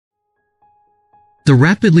The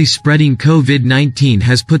rapidly spreading COVID-19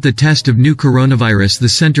 has put the test of new coronavirus the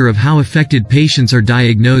center of how affected patients are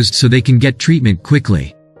diagnosed so they can get treatment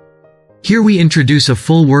quickly. Here we introduce a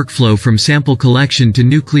full workflow from sample collection to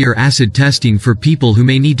nucleic acid testing for people who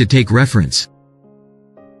may need to take reference.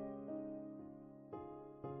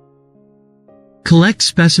 Collect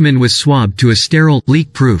specimen with swab to a sterile,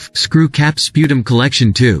 leak-proof, screw-cap sputum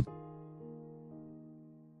collection tube.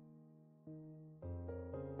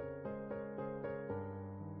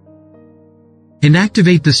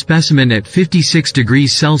 Inactivate the specimen at 56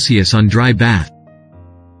 degrees Celsius on dry bath.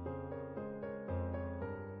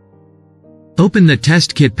 Open the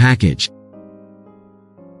test kit package.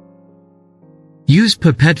 Use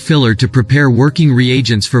pipette filler to prepare working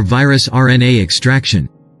reagents for virus RNA extraction.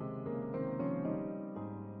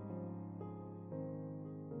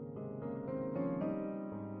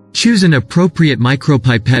 Choose an appropriate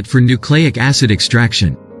micropipette for nucleic acid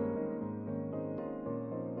extraction.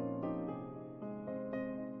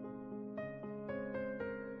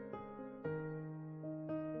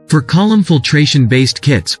 For column filtration-based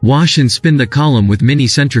kits, wash and spin the column with mini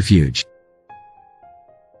centrifuge.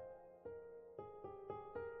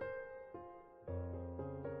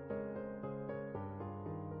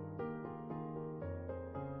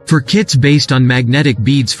 For kits based on magnetic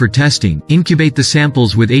beads for testing, incubate the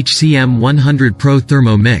samples with HCM 100 Pro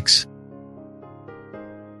Thermo Mix.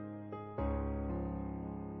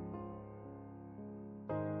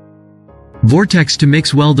 Vortex to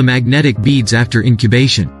mix well the magnetic beads after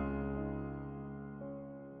incubation.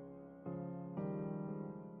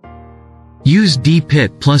 Use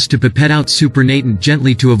D-Pit Plus to pipette out supernatant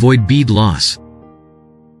gently to avoid bead loss.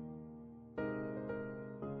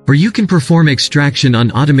 Or you can perform extraction on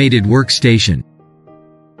automated workstation.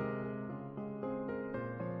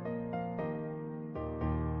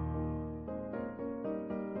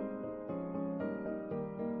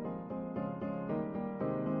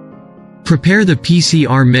 Prepare the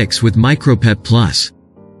PCR mix with Micropep Plus.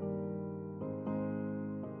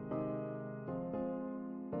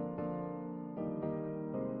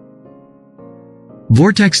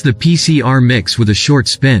 Vortex the PCR mix with a short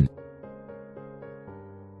spin.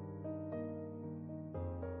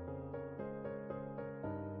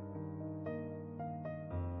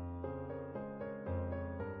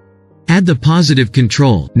 Add the positive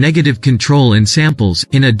control, negative control and samples,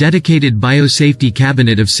 in a dedicated biosafety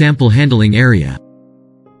cabinet of sample handling area.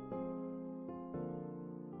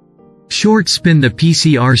 Short spin the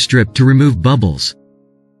PCR strip to remove bubbles.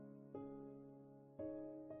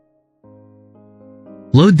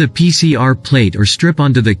 Load the PCR plate or strip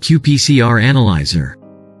onto the QPCR analyzer.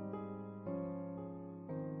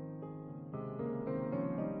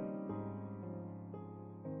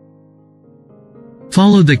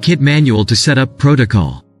 Follow the kit manual to set up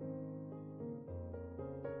protocol.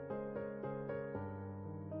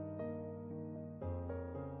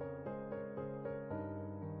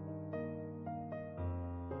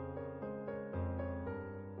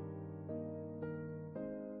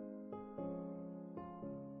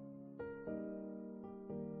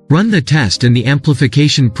 Run the test and the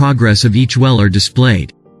amplification progress of each well are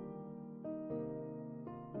displayed.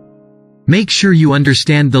 Make sure you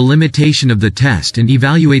understand the limitation of the test and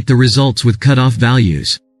evaluate the results with cutoff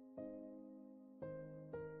values.